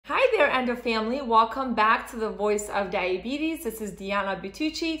and your family. Welcome back to the Voice of Diabetes. This is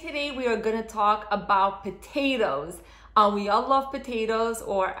Bytyqi. Today we are going to talk about potatoes. We all love potatoes,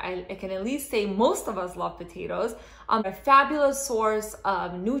 or I can at least say most of us love potatoes. They're a fabulous source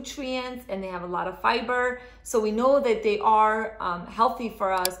of nutrients and they have a lot of fiber. So we know that they are healthy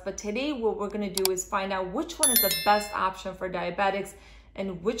for us. But today what we're going to do is find out which one is the best option for diabetics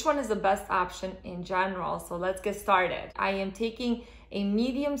and which one is the best option in general. So let's get started. I am taking a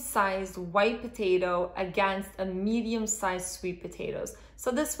medium-sized white potato against a medium-sized sweet potatoes.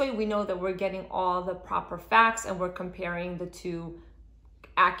 So this way we know that we're getting all the proper facts and we're comparing the two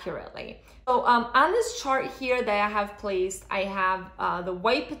accurately. So on this chart here that I have placed, I have the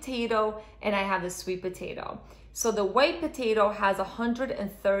white potato and I have the sweet potato. So the white potato has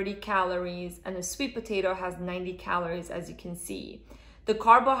 130 calories and the sweet potato has 90 calories, as you can see. The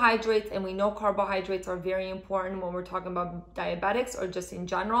carbohydrates, and we know carbohydrates are very important when we're talking about diabetics or just in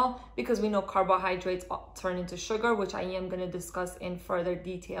general, because we know carbohydrates turn into sugar, which I am going to discuss in further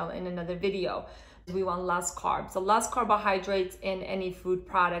detail in another video. We want less carbs. The less carbohydrates in any food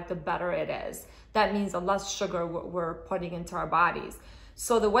product, the better it is. That means the less sugar we're putting into our bodies.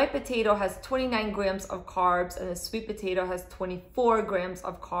 So the white potato has 29 grams of carbs and the sweet potato has 24 grams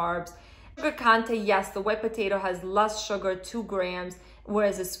of carbs. Sugar content, yes, the white potato has less sugar, 2 grams,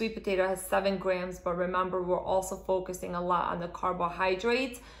 whereas the sweet potato has 7 grams. But remember, we're also focusing a lot on the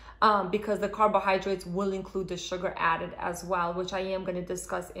carbohydrates because the carbohydrates will include the sugar added as well, which I am going to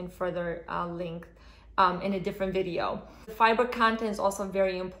discuss in further length in a different video. The fiber content is also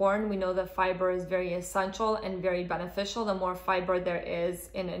very important. We know that fiber is very essential and very beneficial. The more fiber there is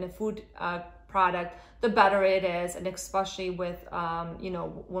in a food product, the better it is, and especially with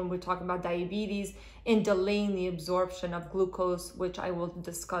when we're talking about diabetes, in delaying the absorption of glucose, which I will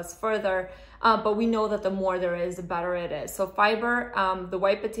discuss further. But we know that the more there is, the better it is. So fiber, the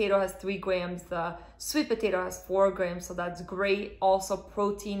white potato has 3 grams, the sweet potato has 4 grams, so that's great. Also,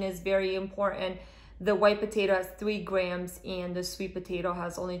 protein is very important. The white potato has 3 grams and the sweet potato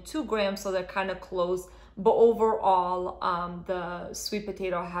has only 2 grams, so they're kind of close. But overall, the sweet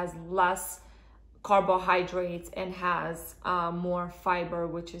potato has less carbohydrates and has more fiber,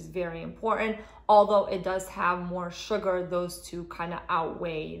 which is very important. Although it does have more sugar, those two kind of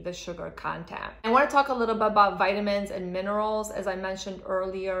outweigh the sugar content. I want to talk a little bit about vitamins and minerals. As I mentioned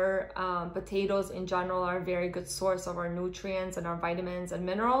earlier, potatoes in general are a very good source of our nutrients and our vitamins and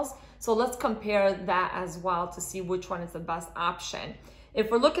minerals. So let's compare that as well to see which one is the best option. If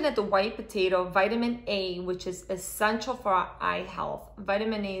we're looking at the white potato, vitamin A, which is essential for our eye health.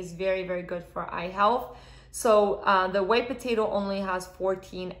 Vitamin A is very, very good for eye health. So the white potato only has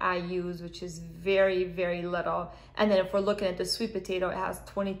 14 IUs, which is very, very little. And then if we're looking at the sweet potato, it has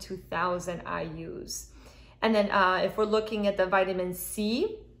 22,000 IUs. And then if we're looking at the vitamin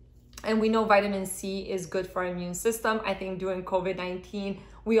C, and we know vitamin C is good for our immune system. I think during COVID-19,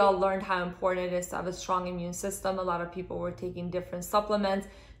 we all learned how important it is to have a strong immune system. A lot of people were taking different supplements,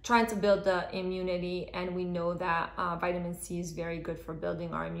 trying to build the immunity, and we know that vitamin C is very good for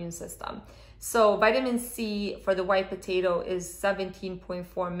building our immune system. So vitamin C for the white potato is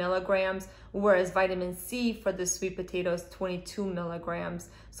 17.4 milligrams, whereas vitamin C for the sweet potato is 22 milligrams.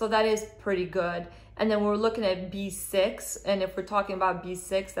 So that is pretty good. And then we're looking at B6, and if we're talking about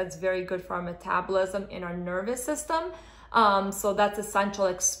B6, that's very good for our metabolism and our nervous system. So that's essential,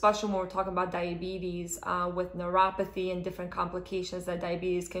 especially when we're talking about diabetes with neuropathy and different complications that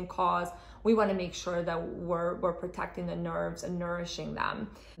diabetes can cause. We want to make sure that we're protecting the nerves and nourishing them.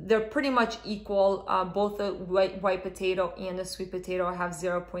 They're pretty much equal. Both the white potato and the sweet potato have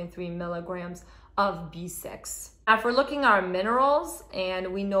 0.3 milligrams of B6. Now, if we're looking at our minerals,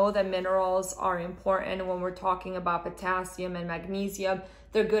 and we know that minerals are important when we're talking about potassium and magnesium.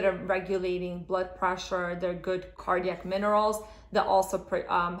 They're good at regulating blood pressure. They're good cardiac minerals that also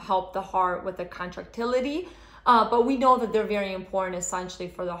help the heart with the contractility. But we know that they're very important essentially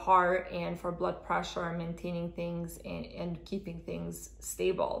for the heart and for blood pressure and maintaining things and keeping things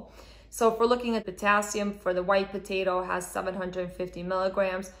stable. So if we're looking at potassium, for the white potato has 750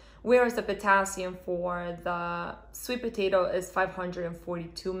 milligrams, whereas the potassium for the sweet potato is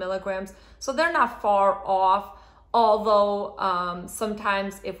 542 milligrams. So they're not far off. Although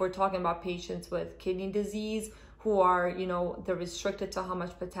sometimes if we're talking about patients with kidney disease who are, they're restricted to how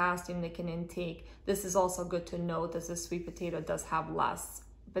much potassium they can intake, this is also good to note that the sweet potato does have less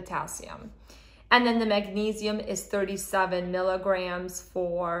potassium. And then the magnesium is 37 milligrams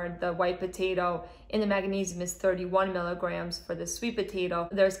for the white potato, and the magnesium is 31 milligrams for the sweet potato.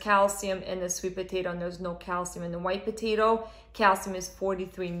 There's calcium in the sweet potato and there's no calcium in the white potato. calcium is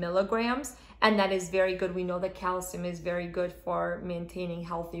 43 milligrams, and that is very good. We know that calcium is very good for maintaining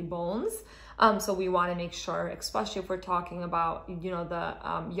healthy bones. So we want to make sure, especially if we're talking about, the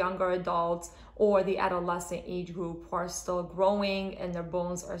younger adults or the adolescent age group who are still growing and their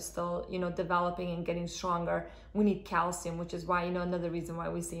bones are still, developing and getting stronger, we need calcium, which is why, another reason why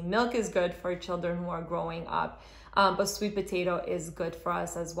we say milk is good for children who are growing up. But sweet potato is good for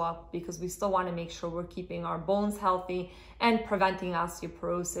us as well, because we still want to make sure we're keeping our bones healthy and preventing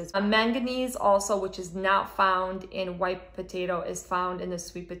osteoporosis. Manganese also, which is not found in white potato, is found in the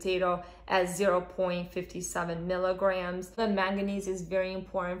sweet potato as 0.57 milligrams. The manganese is very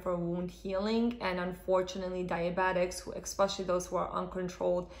important for wound healing, and unfortunately diabetics, especially those who are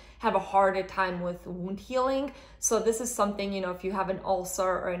uncontrolled, have a harder time with wound healing. So this is something, if you have an ulcer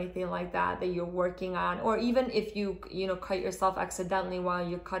or anything like that you're working on, or even if you cut yourself accidentally while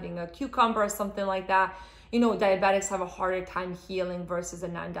you're cutting a cucumber or something like that, diabetics have a harder time healing versus a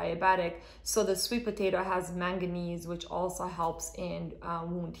non-diabetic. So the sweet potato has manganese, which also helps in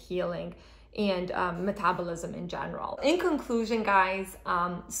wound healing and metabolism in general. In conclusion, guys,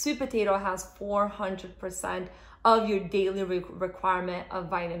 sweet potato has 400% of your daily requirement of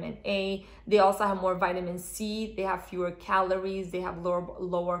vitamin A. They also have more vitamin C. They have fewer calories. They have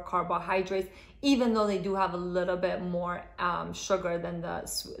lower carbohydrates, even though they do have a little bit more sugar than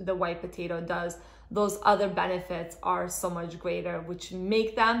the white potato does. Those other benefits are so much greater, which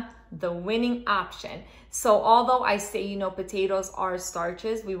make them the winning option. So although I say, potatoes are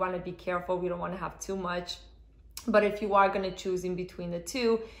starches, we want to be careful. We don't want to have too much. But if you are going to choose in between the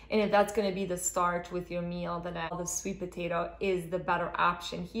two, and if that's going to be the starch with your meal, then the sweet potato is the better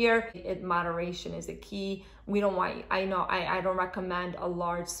option here. Moderation is a key. I don't recommend a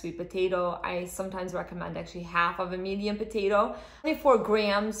large sweet potato. I sometimes recommend actually half of a medium potato. 24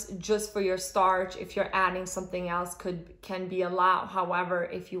 grams just for your starch. If you're adding something else, can be a lot. However,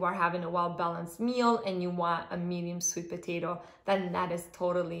 if you are having a well-balanced meal and you want a medium sweet potato, then that is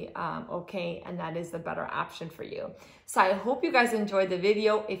totally okay, and that is the better option for you. So I hope you guys enjoyed the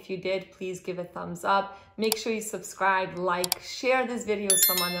video. If you did, please give a thumbs up. Make sure you subscribe, like, share this video with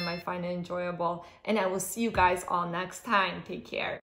someone that might find it enjoyable, and I will see you guys all next time. Take care.